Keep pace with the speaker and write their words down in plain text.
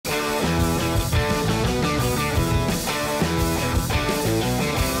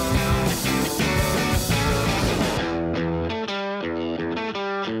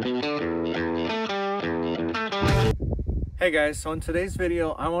Hey guys, so in today's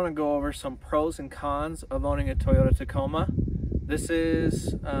video I want to go over some pros and cons of owning a Toyota Tacoma. This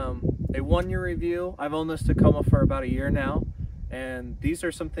is a 1-year review. I've owned this Tacoma for about a year now, and these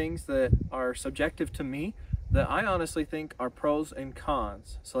are some things that are subjective to me that I honestly think are pros and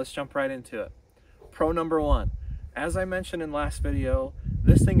cons. So let's jump right into it. Pro number 1, as I mentioned in last video,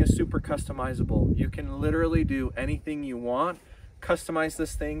 this thing is super customizable. You can literally do anything you want. Customize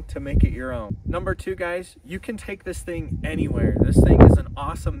this thing to make it your own. Number 2, guys, you can take this thing anywhere. This thing is an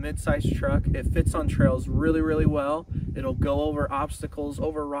awesome mid-sized truck. It fits on trails really well. It'll go over obstacles,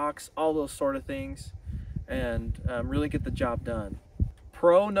 over rocks, all those sort of things, and really get the job done.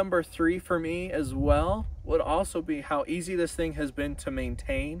 Pro number 3 for me as well would also be how easy this thing has been to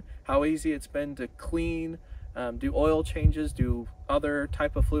maintain, how easy it's been to clean, do oil changes, do other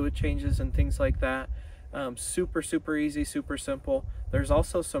type of fluid changes and things like that. Super easy, super simple. There's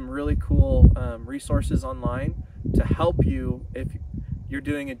also some really cool resources online to help you if you're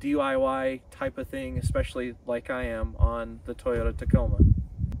doing a DIY type of thing, especially like I am on the Toyota Tacoma.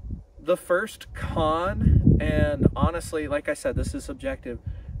 The first con, and honestly, like I said, this is subjective,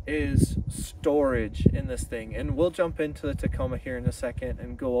 is storage in this thing. And we'll jump into the Tacoma here in a second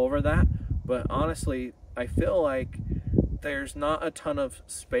and go over that. But honestly, I feel like there's not a ton of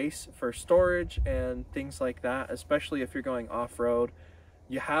space for storage and things like that, especially if you're going off-road.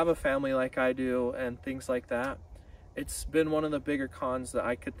 You have a family like I do and things like that. It's been one of the bigger cons that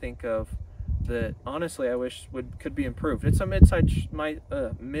I could think of that honestly I wish could be improved. It's a mid-sized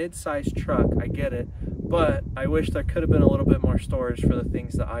truck, I get it, but I wish there could have been a little bit more storage for the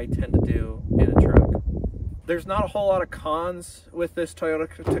things that I tend to do in a truck. There's not a whole lot of cons with this Toyota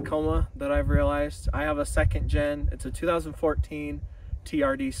Tacoma that I've realized. I have a 2nd gen. It's a 2014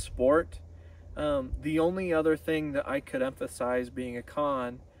 TRD Sport. The only other thing that I could emphasize being a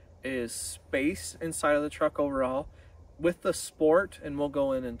con is space inside of the truck overall. With the Sport, and we'll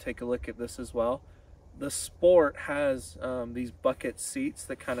go in and take a look at this as well, the Sport has these bucket seats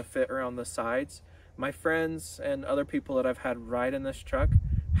that kind of fit around the sides. My friends and other people that I've had ride in this truck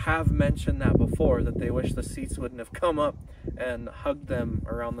have mentioned that before, that they wish the seats wouldn't have come up and hugged them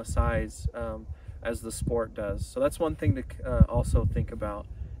around the sides as the Sport does. So that's one thing to also think about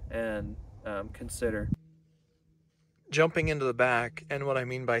and consider. Jumping into the back, and what I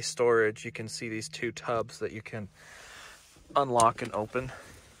mean by storage, you can see these 2 tubs that you can unlock and open.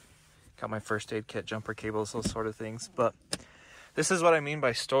 Got my first aid kit, jumper cables, those sort of things. But this is what I mean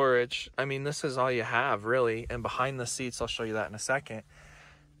by storage. I mean, this is all you have really, and behind the seats, I'll show you that in a second.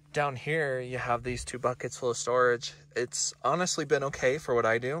 Down here, you have these 2 buckets full of storage. It's honestly been okay for what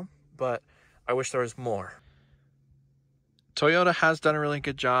I do, but I wish there was more. Toyota has done a really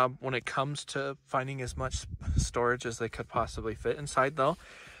good job when it comes to finding as much storage as they could possibly fit inside though.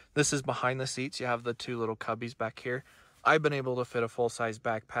 This is behind the seats. You have the 2 little cubbies back here. I've been able to fit a full-size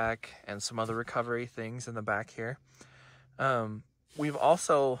backpack and some other recovery things in the back here. We've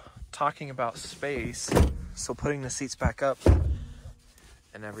also, talking about space, so putting the seats back up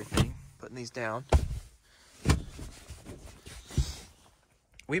and everything, putting these down,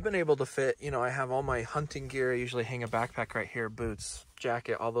 we've been able to fit, you know, I have all my hunting gear. I usually hang a backpack right here, boots,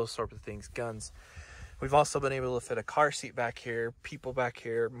 jacket, all those sort of things, guns. We've also been able to fit a car seat back here, people back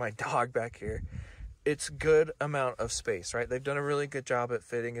here, my dog back here. It's a good amount of space, right? They've done a really good job at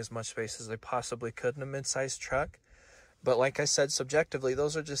fitting as much space as they possibly could in a mid-sized truck. But like I said, subjectively,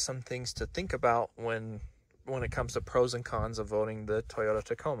 those are just some things to think about when it comes to pros and cons of owning the Toyota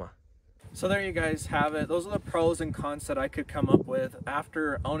Tacoma. So there you guys have it. Those are the pros and cons that I could come up with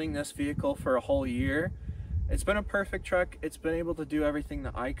after owning this vehicle for a whole year. It's been a perfect truck. It's been able to do everything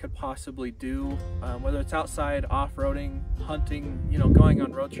that I could possibly do, whether it's outside, off-roading, hunting, you know, going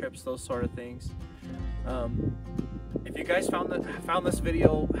on road trips, those sort of things. If you guys found this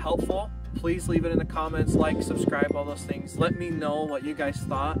video helpful, please leave it in the comments, like, subscribe, all those things. Let me know what you guys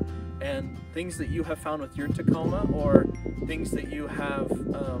thought and things that you have found with your Tacoma, or things that you have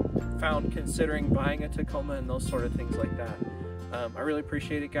found considering buying a Tacoma and those sort of things like that. I really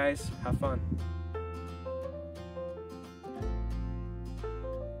appreciate it, guys. Have fun.